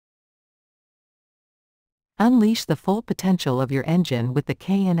Unleash the full potential of your engine with the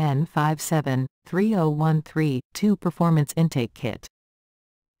K&N 57-3013-2 Performance Intake Kit.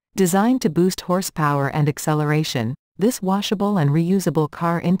 Designed to boost horsepower and acceleration, this washable and reusable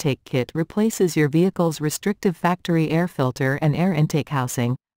car intake kit replaces your vehicle's restrictive factory air filter and air intake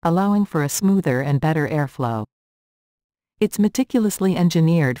housing, allowing for a smoother and better airflow. It's meticulously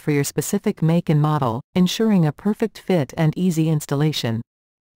engineered for your specific make and model, ensuring a perfect fit and easy installation.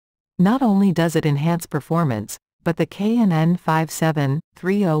 Not only does it enhance performance, but the K&N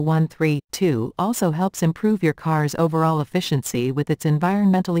 57-3013-2 also helps improve your car's overall efficiency with its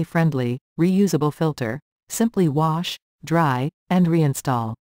environmentally friendly, reusable filter. Simply wash, dry, and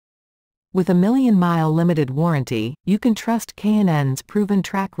reinstall. With a 1,000,000-mile limited warranty, you can trust K&N's proven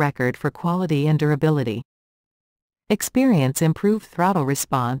track record for quality and durability. Experience improved throttle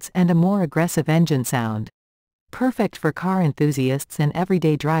response and a more aggressive engine sound. Perfect for car enthusiasts and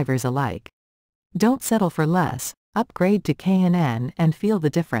everyday drivers alike. Don't settle for less, upgrade to K&N and feel the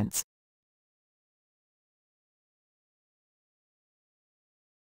difference.